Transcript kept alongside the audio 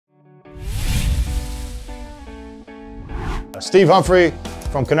Steve Humphrey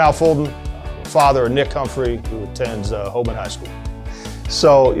from Canal Fulton, father of Nich Humphrey, who attends Hoban High School.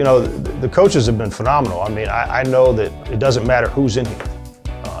 So, you know, the coaches have been phenomenal. I mean, I know that it doesn't matter who's in here.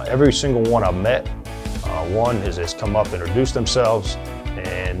 Every single one I've met, one has come up and introduced themselves,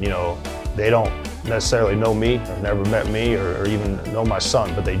 and, you know, they don't necessarily know me or never met me or even know my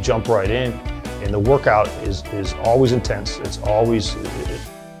son, but they jump right in, and the workout is always intense.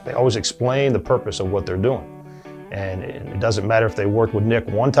 They always explain the purpose of what they're doing. And it doesn't matter if they worked with Nich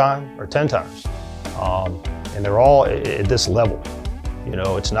 1 time or 10 times. And they're all at this level. You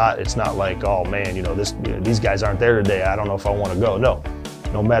know, it's not like, oh man, you know, these guys aren't there today, I don't know if I want to go.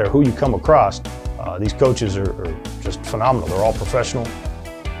 No matter who you come across, these coaches are just phenomenal. They're all professional.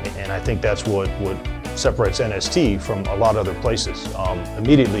 And I think that's what separates NST from a lot of other places.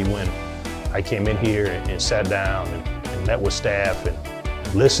 Immediately when I came in here and sat down and met with staff and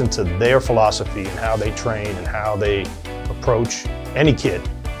listened to their philosophy and how they train and how they approach any kid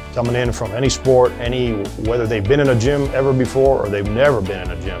coming in from any sport, whether they've been in a gym ever before or they've never been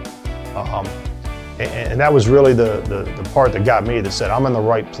in a gym. And that was really the part that got me, that said, I'm in the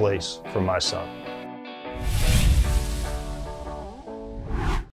right place for my son.